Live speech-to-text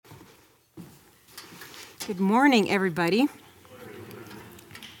Good morning, everybody.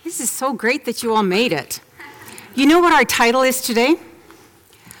 This is so great that you all made it. You know what our title is today?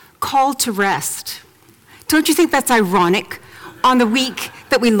 Call to Rest. Don't you think that's ironic on the week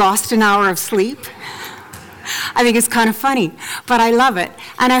that we lost an hour of sleep? I think it's kind of funny, but I love it.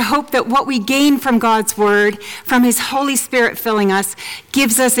 And I hope that what we gain from God's Word, from His Holy Spirit filling us,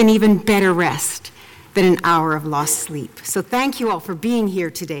 gives us an even better rest than an hour of lost sleep. So thank you all for being here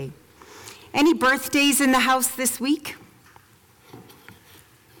today. Any birthdays in the house this week?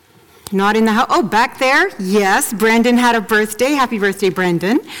 Not in the house. Oh, back there? Yes, Brendan had a birthday. Happy birthday,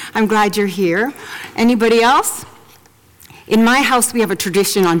 Brendan. I'm glad you're here. Anybody else? In my house, we have a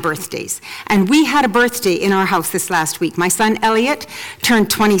tradition on birthdays. And we had a birthday in our house this last week. My son, Elliot, turned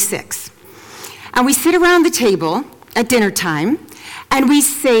 26. And we sit around the table at dinner time, and we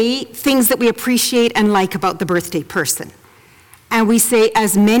say things that we appreciate and like about the birthday person. And we say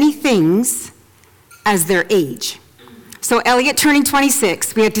as many things as their age. So Elliot turning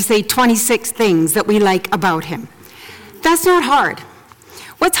 26, we had to say 26 things that we like about him. That's not hard.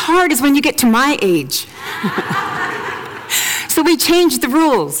 What's hard is when you get to my age. So we changed the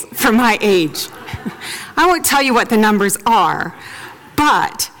rules for my age. I won't tell you what the numbers are,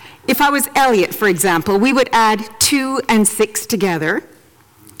 but if I was Elliot, for example, we would add 2 and 6 together,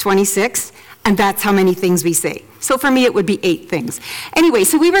 26, and that's how many things we say. So for me, it would be 8 things. Anyway,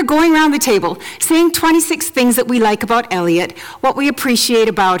 so we were going around the table saying 26 things that we like about Elliot, what we appreciate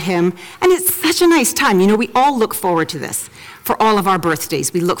about him, and it's such a nice time. You know, we all look forward to this. For all of our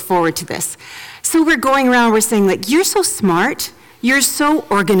birthdays, we look forward to this. So we're going around, we're saying, like, you're so smart, you're so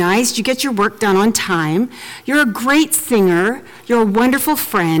organized, you get your work done on time, you're a great singer, you're a wonderful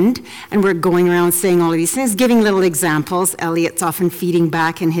friend, and we're going around saying all of these things, giving little examples. Elliot's often feeding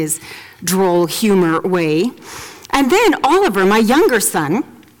back in his droll humor way. And then Oliver, my younger son,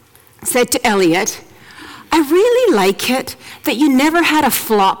 said to Elliot, I really like it that you never had a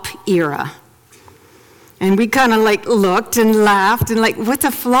flop era. And we kind of like looked and laughed and like, what's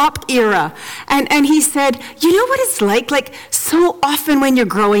a flop era? And he said, you know what it's like? Like so often when you're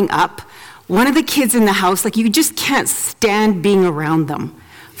growing up, one of the kids in the house, like you just can't stand being around them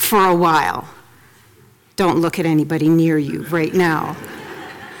for a while. Don't look at anybody near you right now.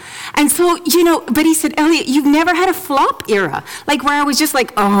 And so, you know, but he said, Elliot, you've never had a flop era, like where I was just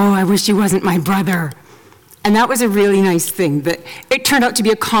like, oh, I wish he wasn't my brother. And that was a really nice thing, that it turned out to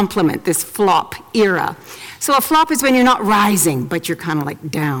be a compliment, this flop era. So a flop is when you're not rising, but you're kind of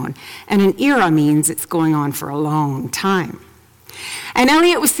like down. And an era means it's going on for a long time. And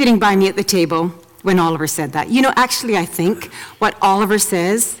Elliot was sitting by me at the table when Oliver said that. You know, actually, I think what Oliver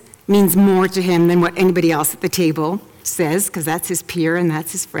says means more to him than what anybody else at the table says, because that's his peer and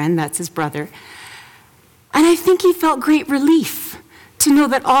that's his friend, that's his brother. And I think he felt great relief to know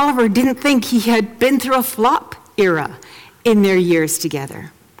that Oliver didn't think he had been through a flop era in their years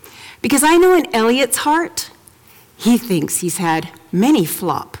together. Because I know in Elliot's heart, he thinks he's had many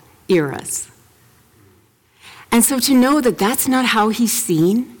flop eras. And so to know that that's not how he's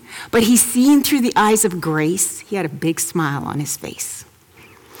seen, but he's seen through the eyes of grace, he had a big smile on his face.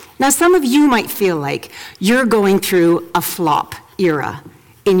 Now, some of you might feel like you're going through a flop era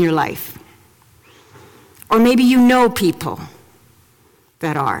in your life. Or maybe you know people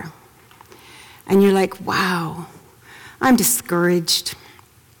that are. And you're like, wow, I'm discouraged.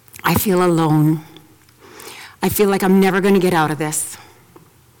 I feel alone. I feel like I'm never going to get out of this.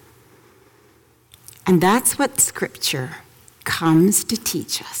 And that's what Scripture comes to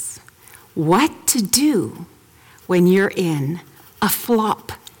teach us. What to do when you're in a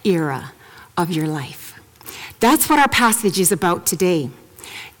flop era of your life. That's what our passage is about today.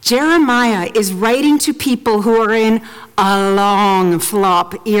 Jeremiah is writing to people who are in a long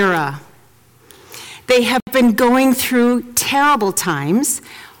flop era. They have been going through terrible times,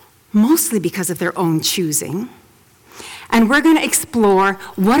 mostly because of their own choosing. And we're going to explore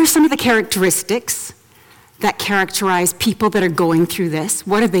what are some of the characteristics that characterize people that are going through this.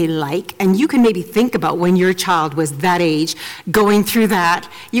 What are they like? And you can maybe think about when your child was that age, going through that.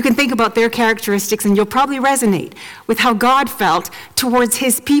 You can think about their characteristics, and you'll probably resonate with how God felt towards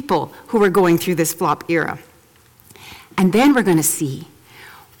his people who were going through this flop era. And then we're going to see,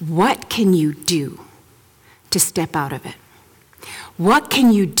 what can you do to step out of it? What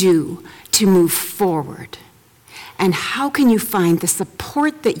can you do to move forward? And how can you find the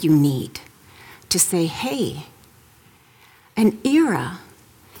support that you need to say, hey, an era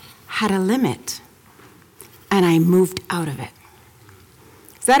had a limit, and I moved out of it.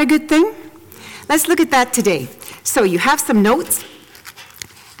 Is that a good thing? Let's look at that today. So you have some notes,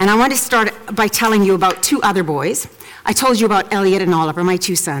 and I want to start by telling you about 2 other boys. I told you about Elliot and Oliver, my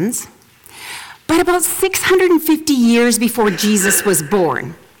 2 sons. But about 650 years before Jesus was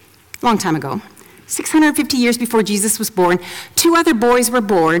born, a long time ago, 650 years before Jesus was born, two other boys were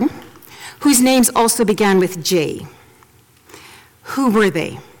born whose names also began with J. Who were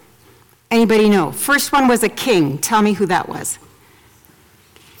they? Anybody know? First one was a king. Tell me who that was.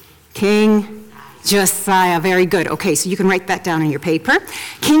 King Josiah. Very good. Okay, so you can write that down on your paper.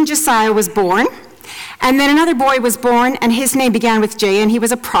 King Josiah was born. And then another boy was born, and his name began with J, and he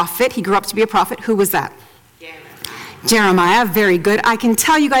was a prophet. He grew up to be a prophet. Who was that? Jeremiah. Very good. I can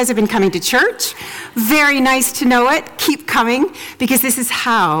tell you guys have been coming to church. Very nice to know it. Keep coming, because this is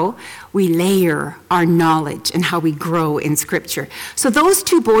how we layer our knowledge and how we grow in Scripture. So those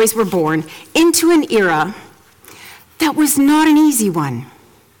two boys were born into an era that was not an easy one.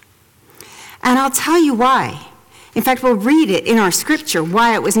 And I'll tell you why. In fact, we'll read it in our Scripture,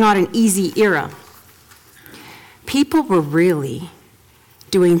 why it was not an easy era. People were really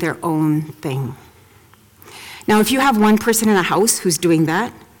doing their own thing. Now, if you have one person in a house who's doing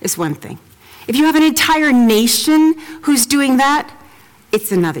that, it's one thing. If you have an entire nation who's doing that,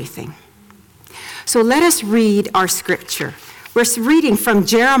 it's another thing. So let us read our Scripture. We're reading from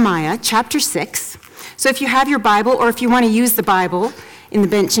Jeremiah chapter 6. So if you have your Bible, or if you want to use the Bible in the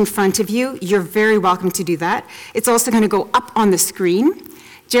bench in front of you, you're very welcome to do that. It's also going to go up on the screen.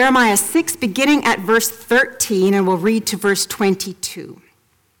 Jeremiah 6, beginning at verse 13, and we'll read to verse 22.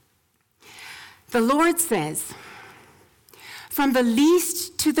 The Lord says, "From the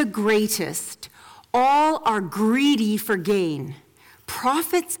least to the greatest, all are greedy for gain.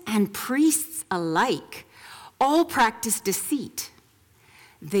 Prophets and priests alike, all practice deceit.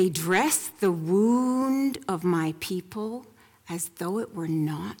 They dress the wound of my people as though it were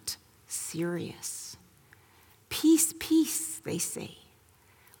not serious. Peace, peace, they say,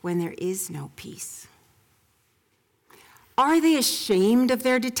 when there is no peace. Are they ashamed of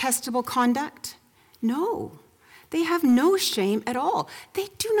their detestable conduct? No, they have no shame at all. They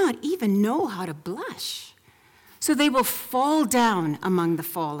do not even know how to blush. So they will fall down among the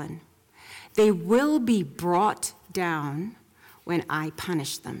fallen. They will be brought down when I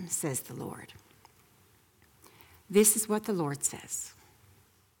punish them, says the Lord." This is what the Lord says.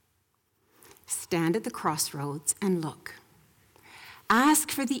 "Stand at the crossroads and look.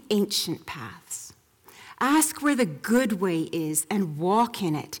 Ask for the ancient paths. Ask where the good way is and walk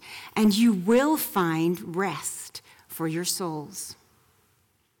in it, and you will find rest for your souls."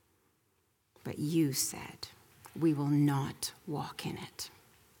 But you said, "We will not walk in it."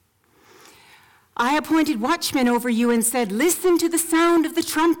 "I appointed watchmen over you and said, 'Listen to the sound of the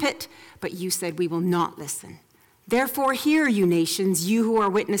trumpet.' But you said, 'We will not listen.' Therefore hear, you nations, you who are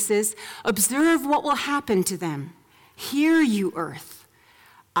witnesses. Observe what will happen to them. Hear, you earth.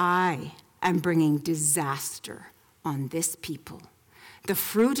 I am bringing disaster on this people, the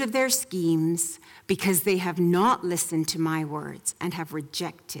fruit of their schemes, because they have not listened to my words and have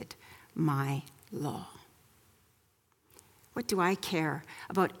rejected my law. What do I care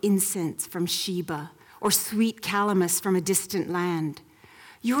about incense from Sheba or sweet calamus from a distant land?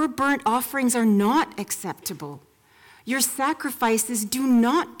 Your burnt offerings are not acceptable. Your sacrifices do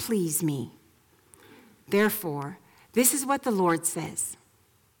not please me. Therefore, this is what the Lord says.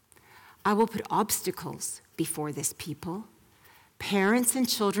 I will put obstacles before this people. Parents and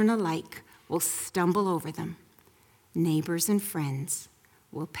children alike will stumble over them. Neighbors and friends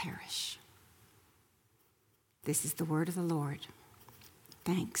will perish. This is the word of the Lord.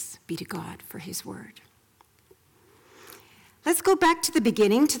 Thanks be to God for his word. Let's go back to the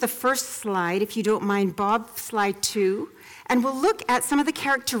beginning, to the first slide, if you don't mind, Bob, slide 2, and we'll look at some of the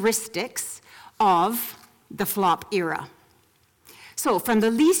characteristics of the flop era. So from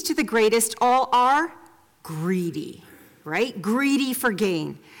the least to the greatest, all are greedy, right? Greedy for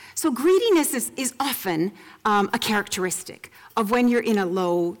gain. So greediness is often a characteristic of when you're in a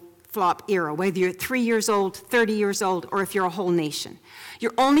low flop era, whether you're 3 years old, 30 years old, or if you're a whole nation.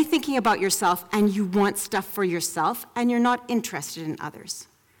 You're only thinking about yourself and you want stuff for yourself and you're not interested in others.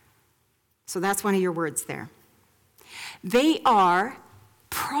 So that's one of your words there. They are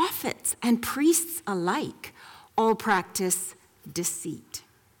prophets and priests alike, all practice deceit.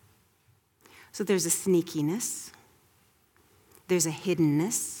 So there's a sneakiness, there's a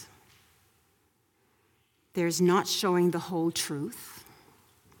hiddenness, there's not showing the whole truth.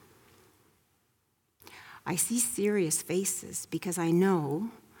 I see serious faces because I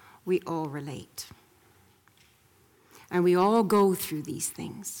know we all relate. And we all go through these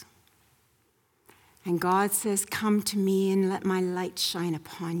things. And God says, come to me and let my light shine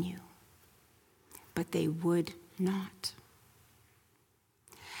upon you. But they would not.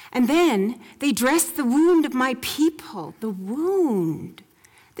 And then they dress the wound of my people, the wound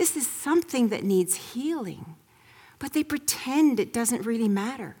This is something that needs healing. But they pretend it doesn't really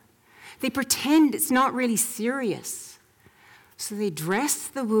matter. They pretend it's not really serious. So they dress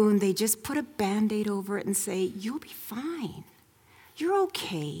the wound, they just put a Band-Aid over it and say, you'll be fine. You're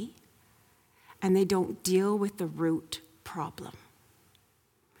okay. And they don't deal with the root problem.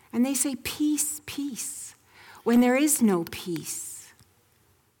 And they say, peace, peace, when there is no peace.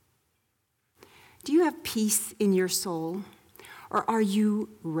 Do you have peace in your soul, or are you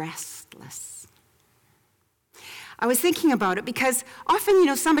restless? I was thinking about it because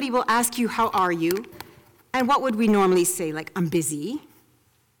often, somebody will ask you, how are you? And what would we normally say? Like, I'm busy.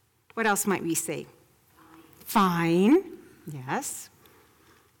 What else might we say? Fine. Yes.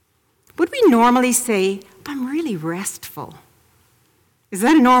 Would we normally say, I'm really restful? Is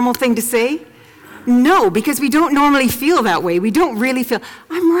that a normal thing to say? No, because we don't normally feel that way. We don't really feel,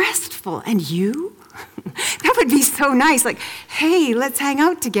 I'm restful. And you? That would be so nice. Like, hey, let's hang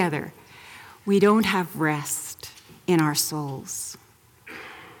out together. We don't have rest in our souls.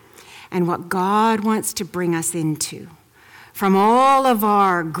 And what God wants to bring us into, from all of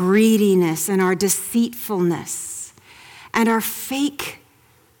our greediness and our deceitfulness and our fake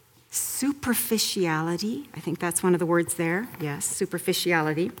superficiality, I think that's one of the words there, yes,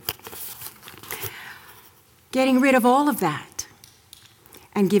 superficiality, getting rid of all of that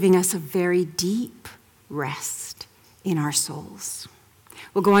and giving us a very deep rest in our souls.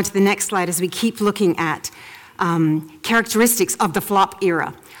 We'll go on to the next slide as we keep looking at characteristics of the flop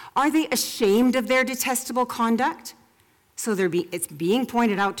era. Are they ashamed of their detestable conduct? So it's being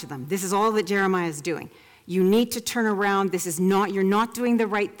pointed out to them. This is all that Jeremiah is doing. You need to turn around. You're not doing the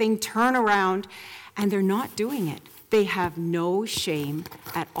right thing. Turn around. And they're not doing it. They have no shame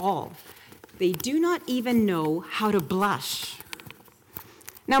at all. They do not even know how to blush.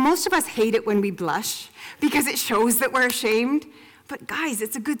 Now, most of us hate it when we blush because it shows that we're ashamed. But guys,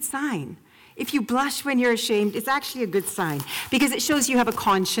 it's a good sign. If you blush when you're ashamed, it's actually a good sign because it shows you have a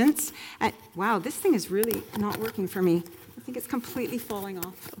conscience. And, wow, this thing is really not working for me. I think it's completely falling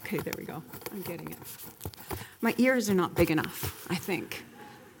off. Okay, there we go. I'm getting it. My ears are not big enough, I think.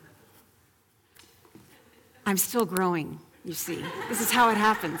 I'm still growing, you see. This is how it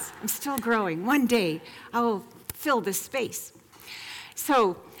happens. I'm still growing. One day, I will fill this space.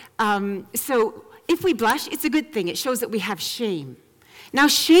 So if we blush, it's a good thing. It shows that we have shame. Now,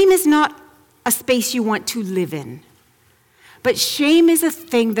 shame is not a space you want to live in. But shame is a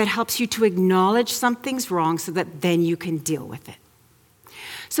thing that helps you to acknowledge something's wrong so that then you can deal with it.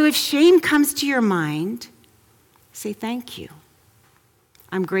 So if shame comes to your mind, say thank you.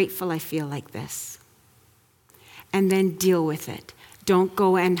 I'm grateful I feel like this. And then deal with it. Don't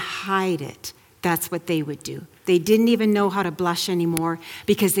go and hide it. That's what they would do. They didn't even know how to blush anymore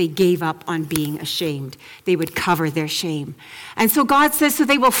because they gave up on being ashamed. They would cover their shame. And so God says, so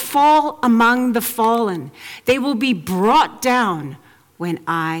they will fall among the fallen. They will be brought down when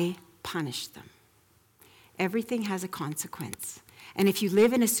I punish them. Everything has a consequence. And if you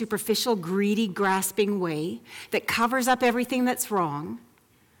live in a superficial, greedy, grasping way that covers up everything that's wrong,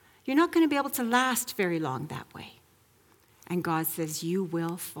 you're not going to be able to last very long that way. And God says, you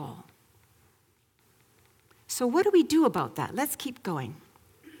will fall. So what do we do about that? Let's keep going.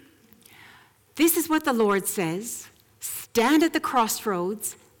 This is what the Lord says. Stand at the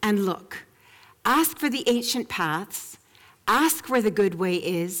crossroads and look. Ask for the ancient paths. Ask where the good way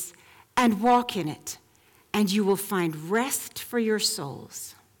is and walk in it. And you will find rest for your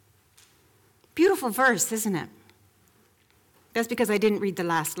souls. Beautiful verse, isn't it? That's because I didn't read the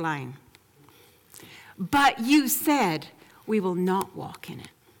last line. But you said, we will not walk in it.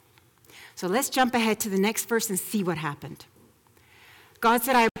 So let's jump ahead to the next verse and see what happened. God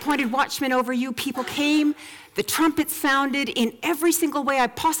said, I appointed watchmen over you. People came. The trumpet sounded in every single way I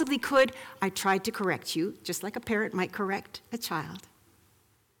possibly could. I tried to correct you, just like a parent might correct a child.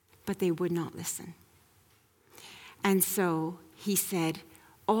 But they would not listen. And so he said,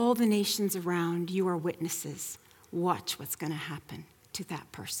 all the nations around, you are witnesses. Watch what's going to happen to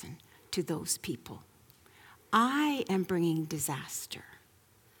that person, to those people. I am bringing disaster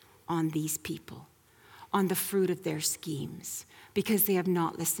on these people, on the fruit of their schemes, because they have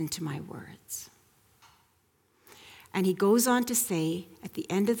not listened to my words. And he goes on to say, at the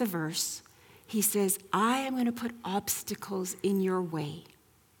end of the verse, he says, I am going to put obstacles in your way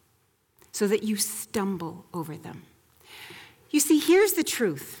so that you stumble over them. You see, here's the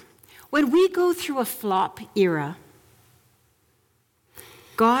truth. When we go through a flop era,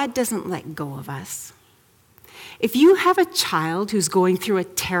 God doesn't let go of us. If you have a child who's going through a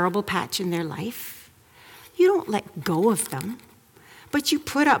terrible patch in their life, you don't let go of them. but you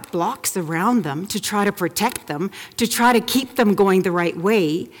put up blocks around them to try to protect them, to try to keep them going the right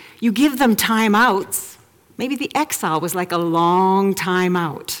way. You give them timeouts. Maybe the exile was like a long time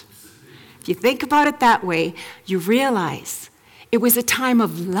out. If you think about it that way, you realize it was a time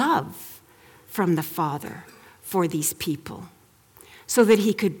of love from the Father for these people so that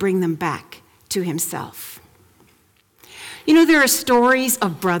he could bring them back to himself. You know, there are stories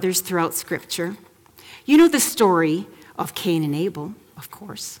of brothers throughout Scripture. You know the story of Cain and Abel, of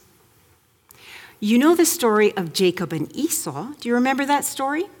course. You know the story of Jacob and Esau. Do you remember that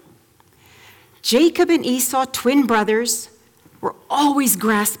story? Jacob and Esau, twin brothers, were always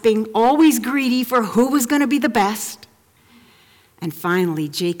grasping, always greedy for who was going to be the best. And finally,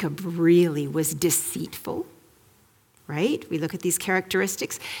 Jacob really was deceitful, right? We look at these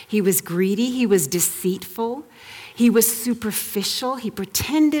characteristics. He was greedy, he was deceitful, he was superficial, he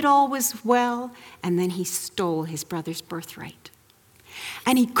pretended all was well, and then he stole his brother's birthright.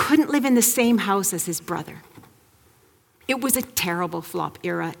 And he couldn't live in the same house as his brother. It was a terrible flop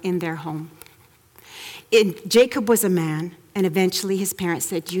era in their home. Jacob was a man, and eventually his parents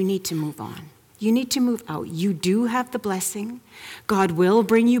said, you need to move on. You need to move out. You do have the blessing. God will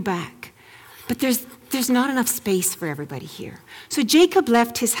bring you back. But there's not enough space for everybody here. So Jacob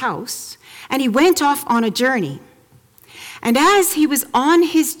left his house, and he went off on a journey. And as he was on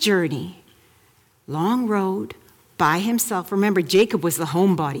his journey, long road, by himself. Remember, Jacob was the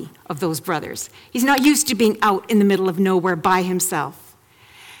homebody of those brothers. He's not used to being out in the middle of nowhere by himself.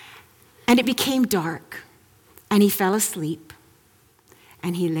 And it became dark, and he fell asleep,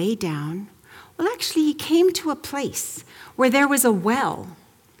 and he lay down. Well, actually, he came to a place where there was a well,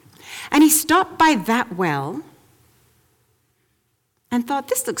 and he stopped by that well and thought,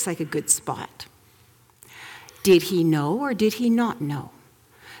 this looks like a good spot. Did he know or did he not know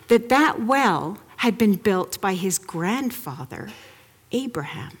that that well had been built by his grandfather,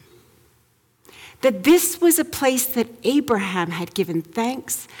 Abraham? That this was a place that Abraham had given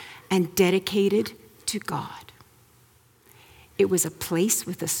thanks and dedicated to God. It was a place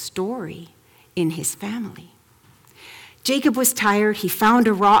with a story in his family. Jacob was tired. He found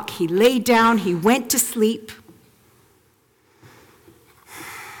a rock. He lay down. He went to sleep.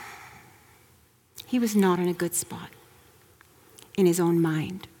 He was not in a good spot in his own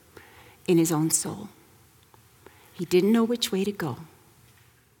mind, in his own soul. He didn't know which way to go.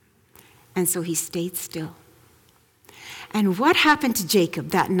 And so he stayed still. And what happened to Jacob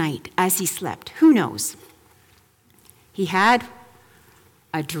that night as he slept? Who knows? He had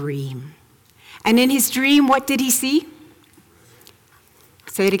a dream. And in his dream, what did he see?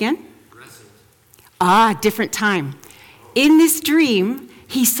 Say it again. Different time. In this dream,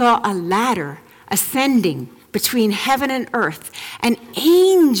 he saw a ladder ascending between heaven and earth, and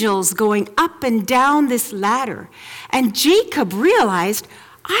angels going up and down this ladder. And Jacob realized,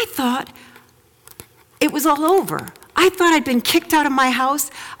 I thought it was all over. I thought I'd been kicked out of my house.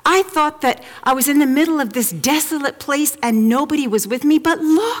 I thought that I was in the middle of this desolate place and nobody was with me. But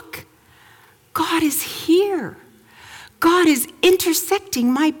look, God is here. God is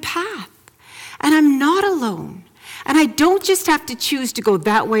intersecting my path. And I'm not alone. And I don't just have to choose to go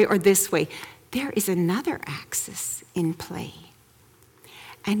that way or this way. There is another axis in play.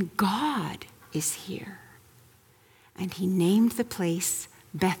 And God is here. And he named the place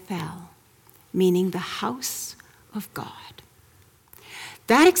Bethel, meaning the house of God.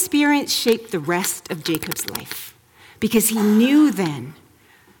 That experience shaped the rest of Jacob's life because he knew then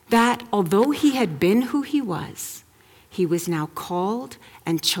that although he had been who he was now called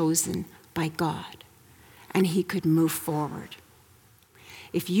and chosen by God, and he could move forward.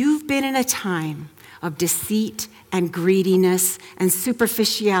 If you've been in a time of deceit and greediness and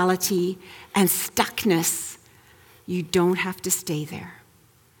superficiality and stuckness, you don't have to stay there.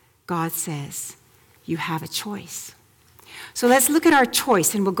 God says you have a choice. So let's look at our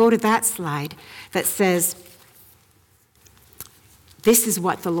choice, and we'll go to that slide that says, this is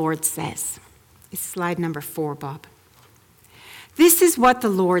what the Lord says. It's slide number 4, Bob. This is what the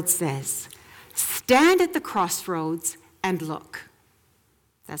Lord says. Stand at the crossroads and look.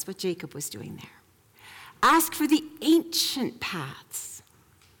 That's what Jacob was doing there. Ask for the ancient paths.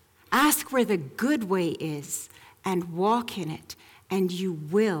 Ask where the good way is and walk in it, and you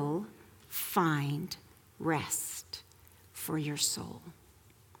will find rest for your soul.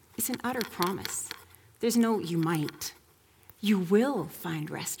 It's an utter promise. There's no you might. You will find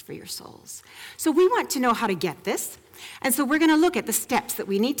rest for your souls. So we want to know how to get this. And so we're going to look at the steps that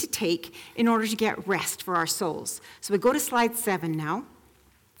we need to take in order to get rest for our souls. So we go to slide 7 now.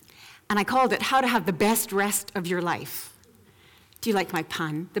 And I called it How to Have the Best Rest of Your Life. Do you like my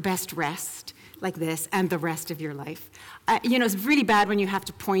pun? The best rest. like this, and the rest of your life. It's really bad when you have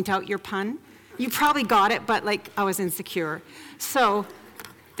to point out your pun. You probably got it, but I was insecure. So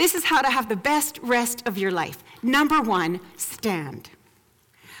this is how to have the best rest of your life. Number 1, stand.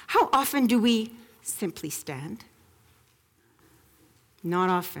 How often do we simply stand? Not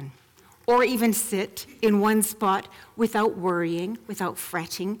often. Or even sit in one spot without worrying, without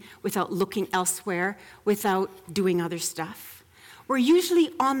fretting, without looking elsewhere, without doing other stuff. We're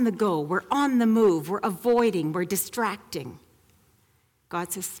usually on the go, we're on the move, we're avoiding, we're distracting.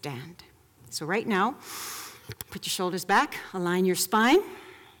 God says stand. So right now, put your shoulders back, align your spine,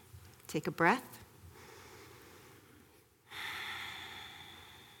 take a breath.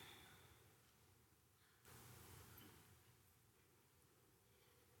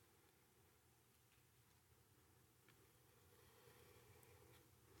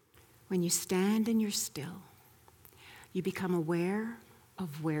 When you stand and you're still, you become aware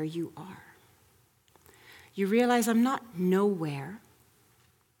of where you are. You realize I'm not nowhere.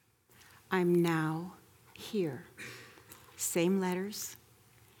 I'm now here. Same letters,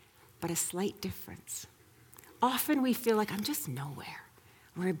 but a slight difference. Often we feel like I'm just nowhere.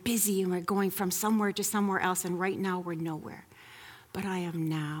 We're busy and we're going from somewhere to somewhere else, and right now we're nowhere. But I am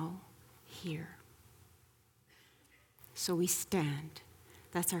now here. So we stand.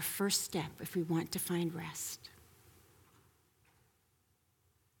 That's our first step if we want to find rest.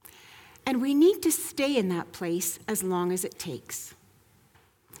 And we need to stay in that place as long as it takes.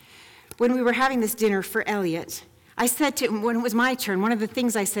 When we were having this dinner for Elliot, I said to him, when it was my turn, one of the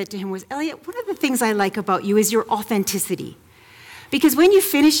things I said to him was, Elliot, one of the things I like about you is your authenticity. Because when you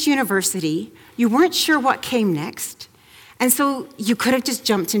finished university, you weren't sure what came next. And so you could have just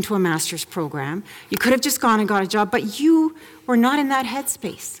jumped into a master's program. You could have just gone and got a job, but you were not in that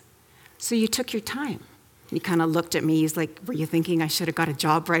headspace. So you took your time. He kind of looked at me. He's like, were you thinking I should have got a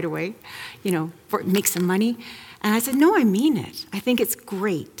job right away? Make some money? And I said, no, I mean it. I think it's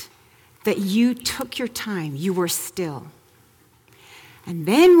great that you took your time. You were still. And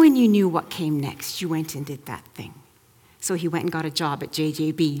then when you knew what came next, you went and did that thing. So he went and got a job at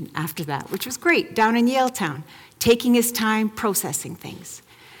J.J. Bean after that, which was great, down in Yaletown, taking his time, processing things.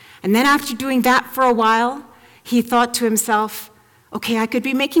 And then after doing that for a while, he thought to himself, okay, I could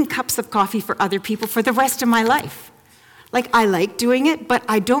be making cups of coffee for other people for the rest of my life. I like doing it, but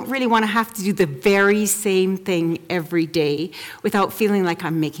I don't really want to have to do the very same thing every day without feeling like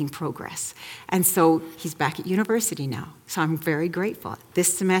I'm making progress. And so he's back at university now. So I'm very grateful.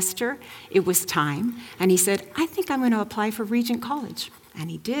 This semester, it was time. And he said, I think I'm going to apply for Regent College.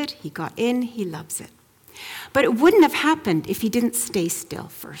 And he did. He got in. He loves it. But it wouldn't have happened if he didn't stay still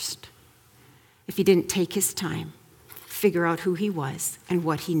first, if he didn't take his time, figure out who he was and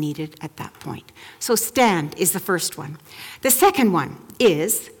what he needed at that point. So stand is the first one. The second one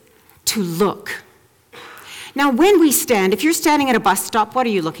is to look. Now, when we stand, if you're standing at a bus stop, what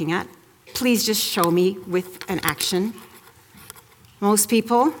are you looking at? Please just show me with an action. Most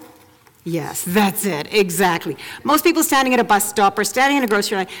people? Yes, that's it, exactly. Most people standing at a bus stop or standing in a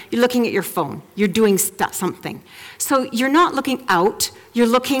grocery line, you're looking at your phone. You're doing something. So you're not looking out. You're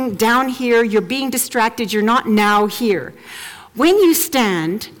looking down here. You're being distracted. You're not now here. When you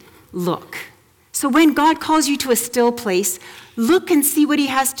stand, look. So when God calls you to a still place, look and see what he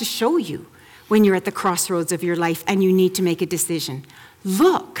has to show you when you're at the crossroads of your life and you need to make a decision.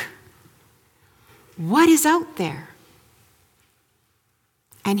 Look. What is out there?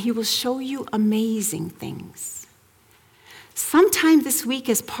 And he will show you amazing things. Sometime this week,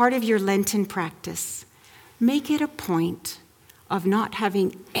 as part of your Lenten practice, make it a point of not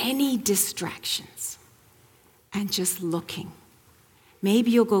having any distractions and just looking. Maybe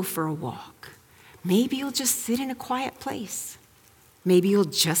you'll go for a walk. Maybe you'll just sit in a quiet place. Maybe you'll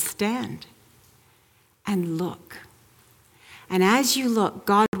just stand and look. And as you look,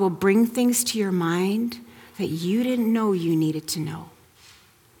 God will bring things to your mind that you didn't know you needed to know.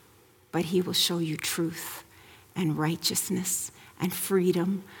 But he will show you truth and righteousness and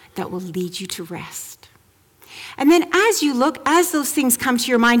freedom that will lead you to rest. And then as you look, as those things come to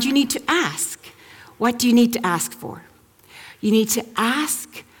your mind, you need to ask. What do you need to ask for? You need to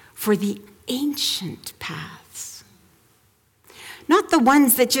ask for the ancient paths. Not the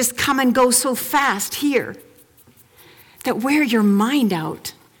ones that just come and go so fast here, that wear your mind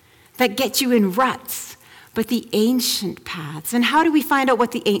out, that get you in ruts. But the ancient paths. And how do we find out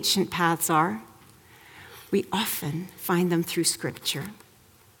what the ancient paths are? We often find them through Scripture.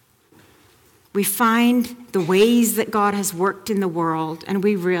 We find the ways that God has worked in the world, and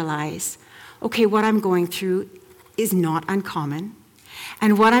we realize, okay, what I'm going through is not uncommon,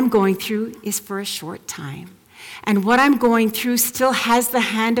 and what I'm going through is for a short time, and what I'm going through still has the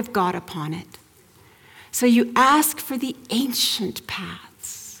hand of God upon it. So you ask for the ancient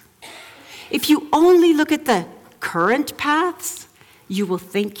paths. If you only look at the current paths, you will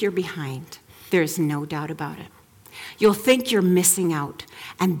think you're behind. There's no doubt about it. You'll think you're missing out,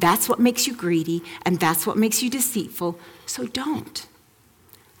 and that's what makes you greedy, and that's what makes you deceitful. So don't.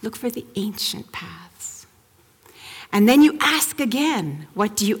 Look for the ancient paths. And then you ask again.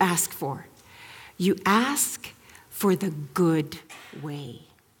 What do you ask for? You ask for the good way.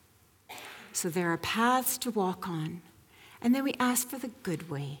 So there are paths to walk on, and then we ask for the good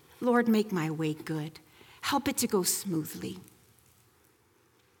way. Lord, make my way good. Help it to go smoothly.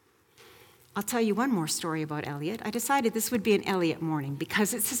 I'll tell you one more story about Elliot. I decided this would be an Elliot morning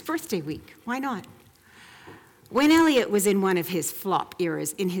because it's his birthday week. Why not? When Elliot was in one of his flop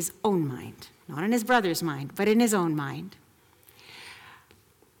eras in his own mind, not in his brother's mind, but in his own mind,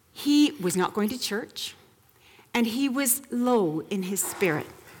 he was not going to church, and he was low in his spirit.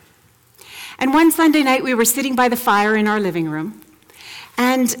 And one Sunday night, we were sitting by the fire in our living room,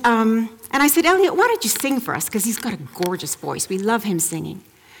 and I said, Elliot, why don't you sing for us? Because he's got a gorgeous voice. We love him singing.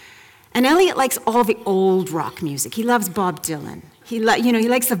 And Elliot likes all the old rock music. He loves Bob Dylan. He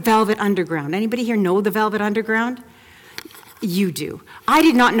likes the Velvet Underground. Anybody here know the Velvet Underground? You do. I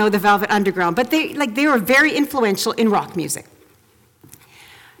did not know the Velvet Underground, but they were very influential in rock music.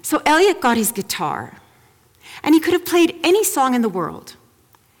 So Elliot got his guitar, and he could have played any song in the world.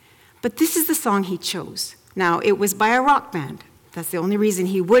 But this is the song he chose. Now, it was by a rock band. That's the only reason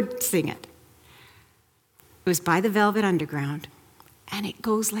he would sing it. It was by the Velvet Underground. And it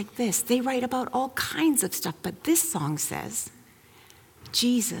goes like this. They write about all kinds of stuff, but this song says,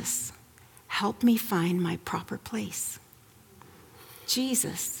 Jesus, help me find my proper place.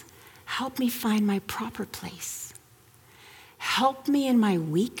 Jesus, help me find my proper place. Help me in my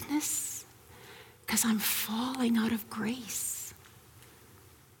weakness, because I'm falling out of grace.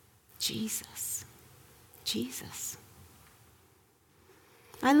 Jesus, Jesus.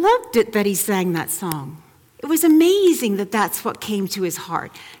 I loved it that he sang that song. It was amazing that that's what came to his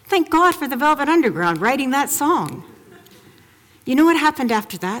heart. Thank God for the Velvet Underground writing that song. You know what happened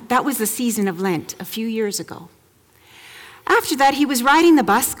after that? That was the season of Lent a few years ago. After that, he was riding the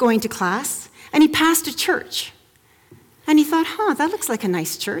bus going to class, and he passed a church. And he thought, that looks like a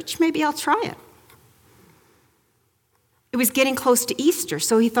nice church. Maybe I'll try it. It was getting close to Easter,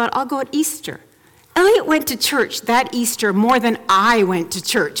 so he thought, I'll go at Easter. Elliot went to church that Easter more than I went to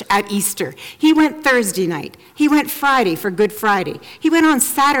church at Easter. He went Thursday night. He went Friday for Good Friday. He went on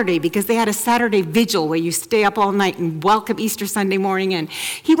Saturday because they had a Saturday vigil where you stay up all night and welcome Easter Sunday morning in.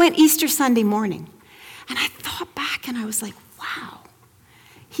 He went Easter Sunday morning. And I thought back and I was like, wow,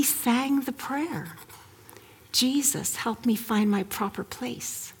 he sang the prayer. Jesus, help me find my proper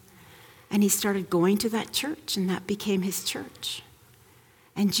place. And he started going to that church, and that became his church.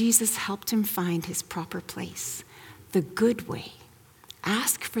 And Jesus helped him find his proper place, the good way.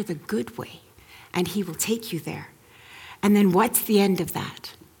 Ask for the good way, and he will take you there. And then what's the end of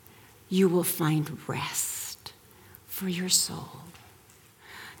that? You will find rest for your soul.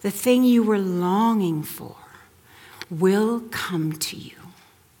 The thing you were longing for will come to you.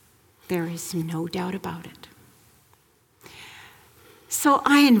 There is no doubt about it. So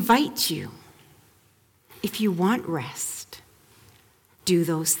I invite you, if you want rest, do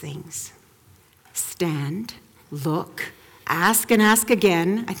those things. Stand, look, ask and ask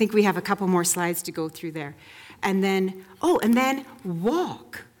again. I think we have a couple more slides to go through there. And then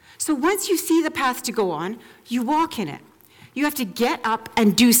walk. So once you see the path to go on, you walk in it. You have to get up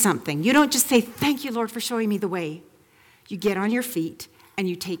and do something. You don't just say, thank you, Lord, for showing me the way. You get on your feet and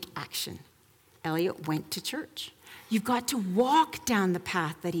you take action. Elliot went to church. You've got to walk down the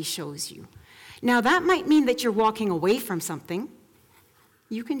path that he shows you. Now, that might mean that you're walking away from something.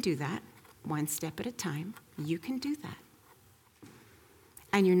 You can do that one step at a time. You can do that.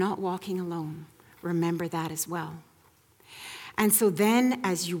 And you're not walking alone. Remember that as well. And so then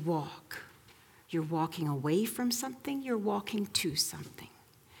as you walk, you're walking away from something, you're walking to something.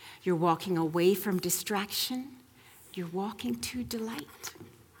 You're walking away from distraction, you're walking to delight.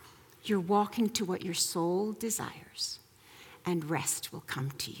 You're walking to what your soul desires, and rest will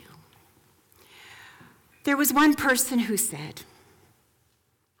come to you. There was one person who said,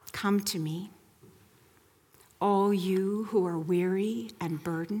 come to me, all you who are weary and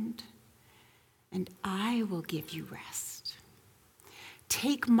burdened, and I will give you rest.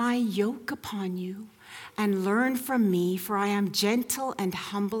 Take my yoke upon you and learn from me, for I am gentle and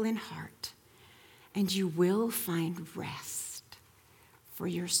humble in heart, and you will find rest for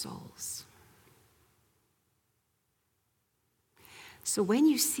your souls. So when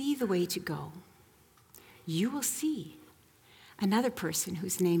you see the way to go, you will see another person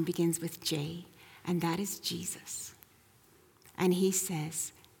whose name begins with J and that is Jesus. And he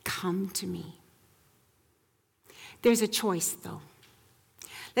says, come to me. There's a choice, though.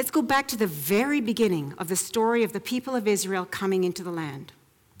 Let's go back to the very beginning of the story of the people of Israel coming into the land.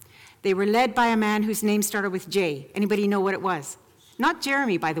 They were led by a man whose name started with J. Anybody know what it was? Not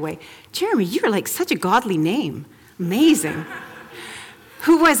Jeremy, by the way. Jeremy, you're like such a godly name. Amazing.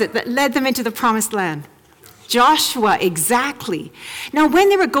 Who was it that led them into the promised land? Joshua, exactly. Now, when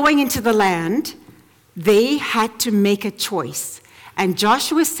they were going into the land, they had to make a choice. And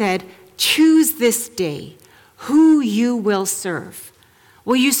Joshua said, choose this day who you will serve.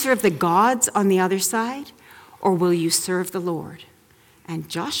 Will you serve the gods on the other side, or will you serve the Lord? And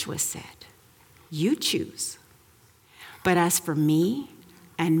Joshua said, you choose. But as for me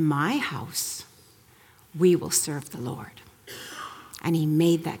and my house, we will serve the Lord. And he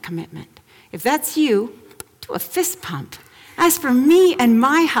made that commitment. If that's you, do a fist pump. As for me and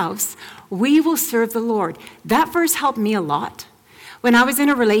my house, we will serve the Lord. That verse helped me a lot. When I was in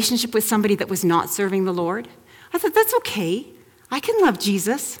a relationship with somebody that was not serving the Lord, I thought, that's okay. I can love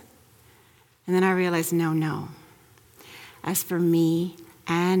Jesus. And then I realized, no. As for me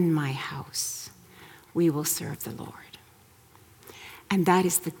and my house, we will serve the Lord. And that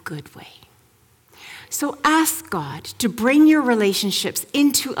is the good way. So ask God to bring your relationships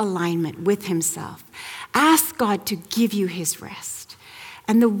into alignment with himself. Ask God to give you his rest.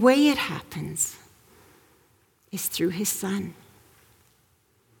 And the way it happens is through his Son.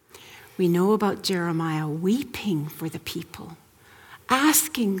 We know about Jeremiah weeping for the people,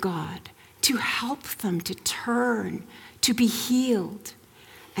 asking God to help them to turn, to be healed.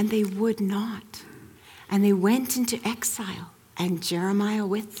 And they would not. And they went into exile, and Jeremiah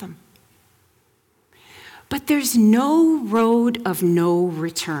with them. But there's no road of no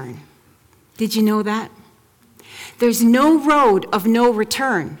return. Did you know that? There's no road of no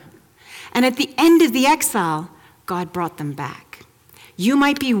return. And at the end of the exile, God brought them back. You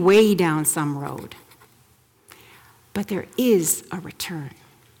might be way down some road, but there is a return.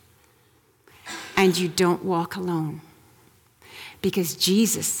 And you don't walk alone. Because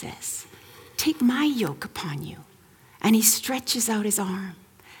Jesus says, take my yoke upon you. And he stretches out his arm.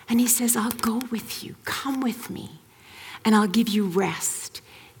 And he says, I'll go with you. Come with me. And I'll give you rest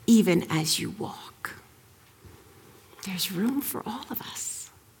even as you walk. There's room for all of us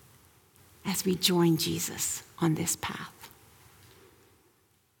as we join Jesus on this path.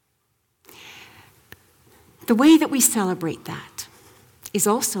 The way that we celebrate that is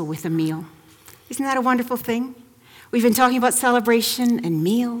also with a meal. Isn't that a wonderful thing? We've been talking about celebration and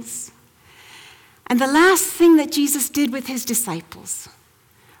meals. And the last thing that Jesus did with his disciples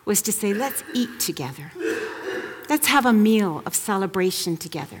was to say, let's eat together. Let's have a meal of celebration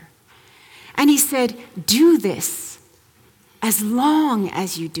together. And he said, do this as long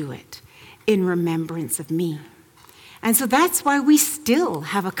as you do it in remembrance of me. And so that's why we still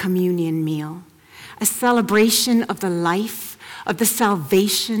have a communion meal, a celebration of the life, of the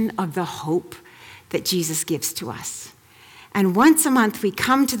salvation, of the hope that Jesus gives to us. And once a month we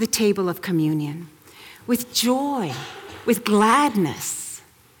come to the table of communion with joy, with gladness,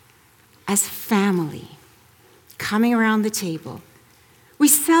 as family, coming around the table. We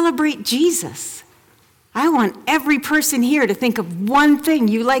celebrate Jesus. I want every person here to think of one thing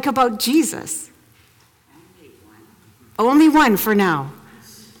you like about Jesus. Only one for now.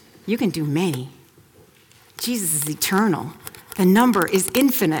 You can do many. Jesus is eternal. The number is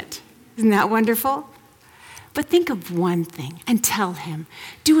infinite. Isn't that wonderful? But think of one thing and tell him.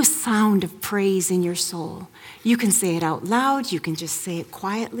 Do a sound of praise in your soul. You can say it out loud. You can just say it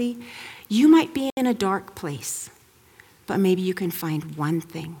quietly. You might be in a dark place, but maybe you can find one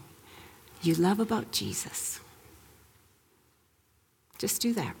thing you love about Jesus. Just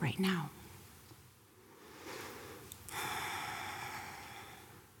do that right now.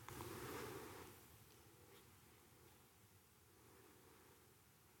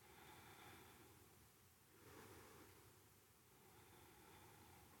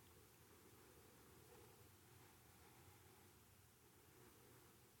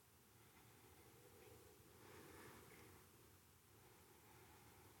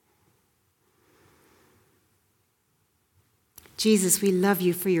 Jesus, we love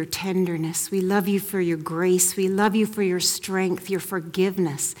you for your tenderness. We love you for your grace. We love you for your strength, your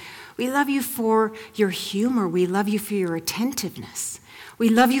forgiveness. We love you for your humor. We love you for your attentiveness. We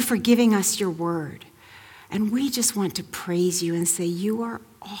love you for giving us your word. And we just want to praise you and say, you are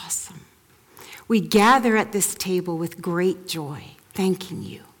awesome. We gather at this table with great joy, thanking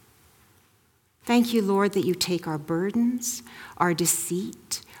you. Thank you, Lord, that you take our burdens, our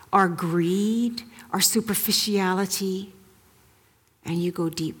deceit, our greed, our superficiality, and you go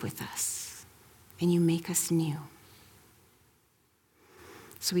deep with us and you make us new.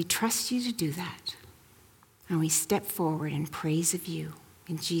 So we trust you to do that. And we step forward in praise of you.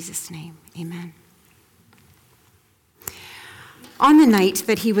 In Jesus' name, amen. On the night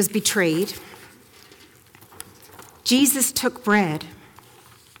that he was betrayed, Jesus took bread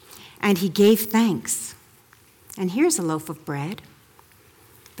and he gave thanks. And here's a loaf of bread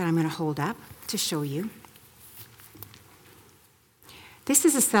that I'm going to hold up to show you. This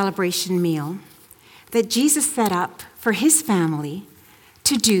is a celebration meal that Jesus set up for his family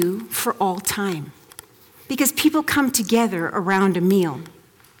to do for all time. Because people come together around a meal,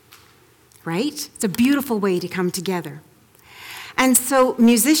 right? It's a beautiful way to come together. And so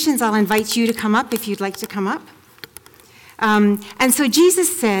musicians, I'll invite you to come up if you'd like to come up. And so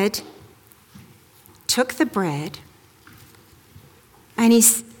Jesus took the bread, and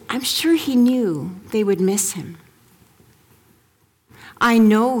I'm sure he knew they would miss him. I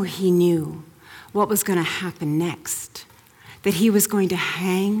know he knew what was going to happen next, that he was going to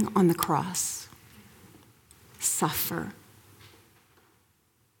hang on the cross, suffer.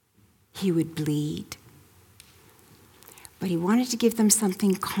 He would bleed. But he wanted to give them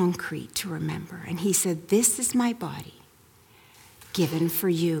something concrete to remember. And he said, "This is my body, given for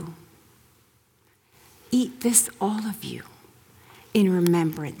you. Eat this, all of you, in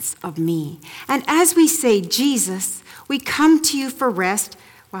remembrance of me." And as we say, "Jesus, we come to you for rest."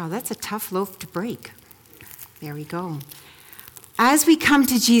 Wow, that's a tough loaf to break. There we go. As we come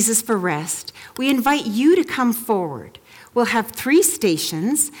to Jesus for rest, we invite you to come forward. We'll have 3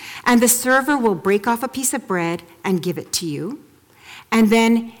 stations, and the server will break off a piece of bread and give it to you. And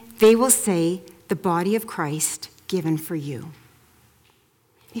then they will say, "The body of Christ given for you."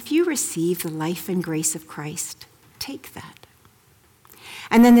 If you receive the life and grace of Christ, take that.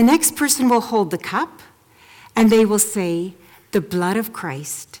 And then the next person will hold the cup, and they will say, "The blood of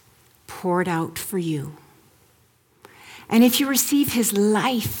Christ poured out for you." And if you receive his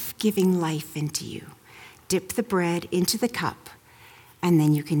life, giving life into you, dip the bread into the cup, and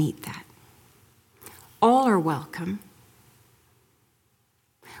then you can eat that. All are welcome.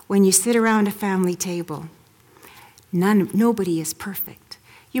 When you sit around a family table, nobody is perfect.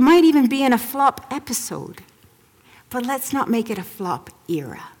 You might even be in a flop episode, but let's not make it a flop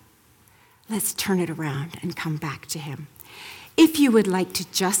era. Let's turn it around and come back to him. If you would like to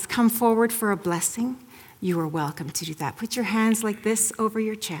just come forward for a blessing, you are welcome to do that. Put your hands like this over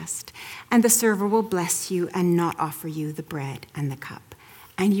your chest, and the server will bless you and not offer you the bread and the cup.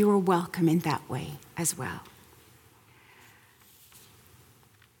 And you are welcome in that way as well.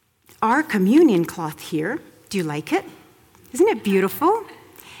 Our communion cloth here, do you like it? Isn't it beautiful?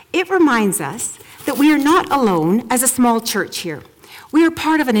 It reminds us that we are not alone as a small church here. We are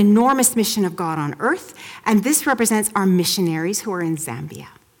part of an enormous mission of God on earth, and this represents our missionaries who are in Zambia.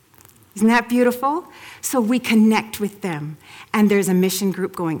 Isn't that beautiful? So we connect with them, and there's a mission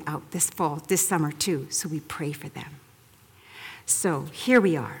group going out this summer too, so we pray for them. So here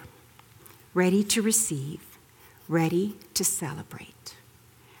we are, ready to receive, ready to celebrate,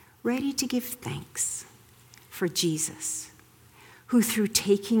 ready to give thanks for Jesus, who through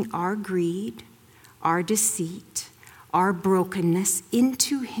taking our greed, our deceit, our brokenness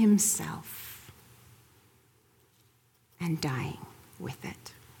into himself and dying with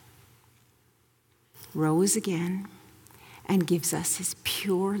it, rose again and gives us his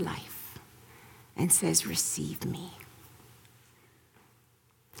pure life and says, "Receive me."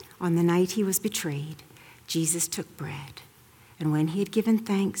 On the night he was betrayed, Jesus took bread, and when he had given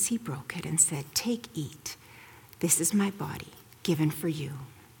thanks, he broke it and said, "Take, eat. This is my body given for you."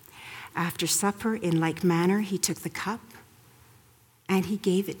 After supper, in like manner, he took the cup, and he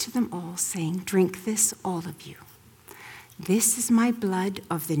gave it to them all, saying, "Drink this, all of you. This is my blood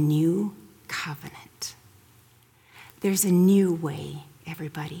of the new covenant." There's a new way,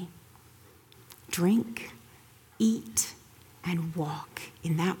 everybody. Drink, eat, and walk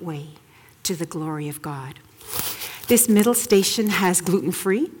in that way to the glory of God. This middle station has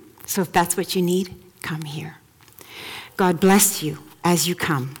gluten-free, so if that's what you need, come here. God bless you as you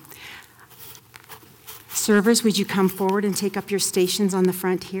come. Servers, would you come forward and take up your stations on the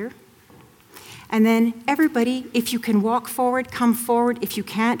front here? And then everybody, if you can walk forward, come forward. If you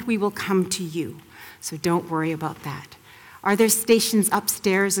can't, we will come to you. So don't worry about that. Are there stations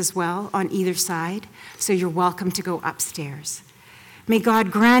upstairs as well on either side? So you're welcome to go upstairs. May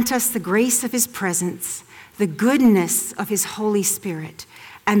God grant us the grace of his presence, the goodness of his Holy Spirit,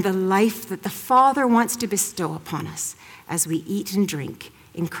 and the life that the Father wants to bestow upon us as we eat and drink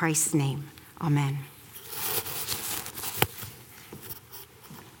in Christ's name. Amen.